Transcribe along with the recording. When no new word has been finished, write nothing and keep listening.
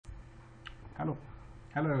Hello,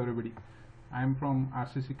 hello everybody. I am from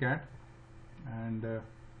RCCAD, and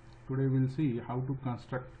today we'll see how to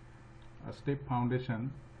construct a step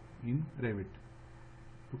foundation in Revit.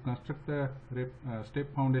 To construct the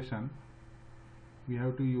step foundation, we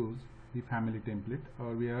have to use the family template,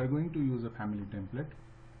 or we are going to use a family template.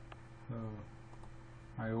 So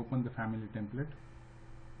I open the family template.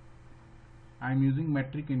 I am using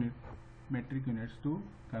metric units to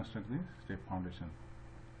construct the step foundation.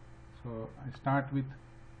 So I start with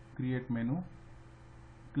create menu,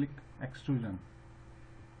 click extrusion.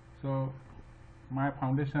 So my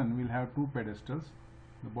foundation will have two pedestals.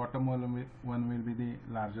 The bottom one will be the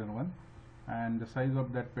larger one, and the size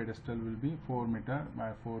of that pedestal will be 4 meter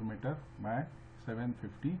by 4 meter by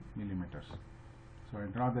 750 millimeters. So I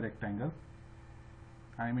draw the rectangle.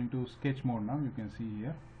 I am into sketch mode now. You can see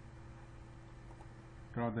here.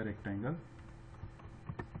 Draw the rectangle.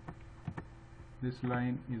 This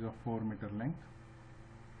line is of 4 meter length.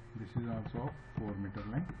 This is also of 4 meter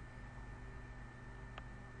length.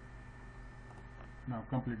 Now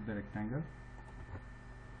complete the rectangle.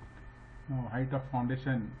 Now height of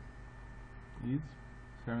foundation is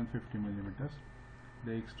 750 millimeters.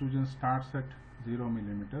 The extrusion starts at 0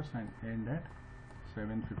 millimeters and end at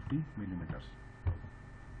 750 millimeters.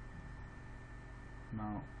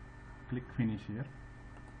 Now click finish here,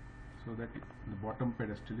 so that the bottom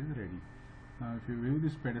pedestal is ready. Now if you view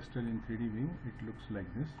this pedestal in 3D view, it looks like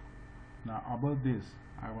this. Now above this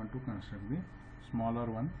I want to construct the smaller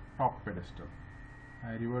one, top pedestal.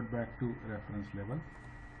 I revert back to reference level.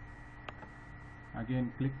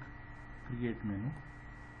 Again click create menu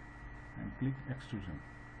and click extrusion.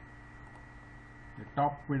 The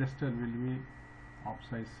top pedestal will be of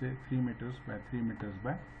size say 3 meters by 3 meters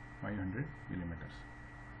by 500 millimeters.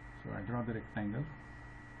 So I draw the rectangle.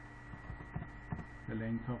 The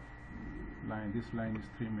length of this line is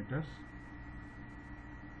 3 meters,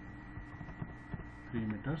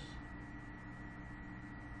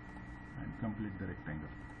 and complete the rectangle.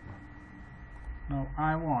 Now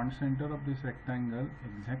I want center of this rectangle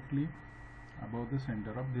exactly above the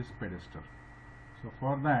center of this pedestal. So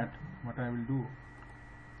for that, what I will do,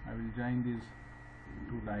 I will join these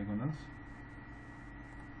two diagonals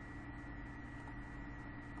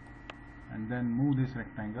and then move this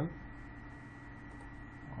rectangle,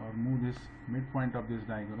 or move this midpoint of this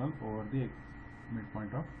diagonal over the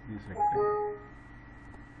midpoint of this rectangle.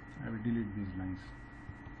 I will delete these lines.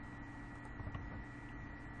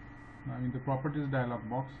 Now in the properties dialog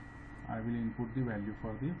box, I will input the value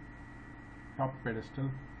for the top pedestal,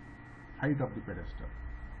 height of the pedestal.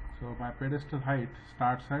 So my pedestal height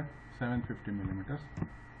starts at 750 millimeters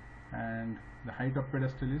and the height of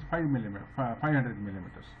pedestal is 500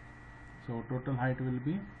 millimeters. So total height will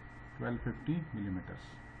be 1250 millimeters.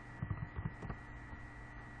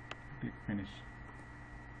 Click finish.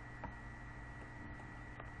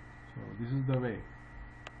 So this is the way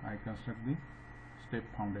I construct the step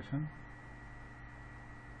foundation.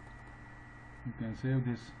 You can save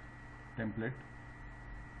this template,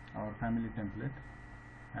 our family template,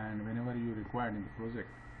 and whenever you require in the project,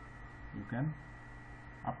 you can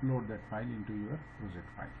upload that file into your project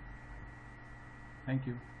file. Thank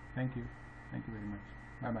you very much.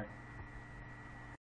 Bye bye.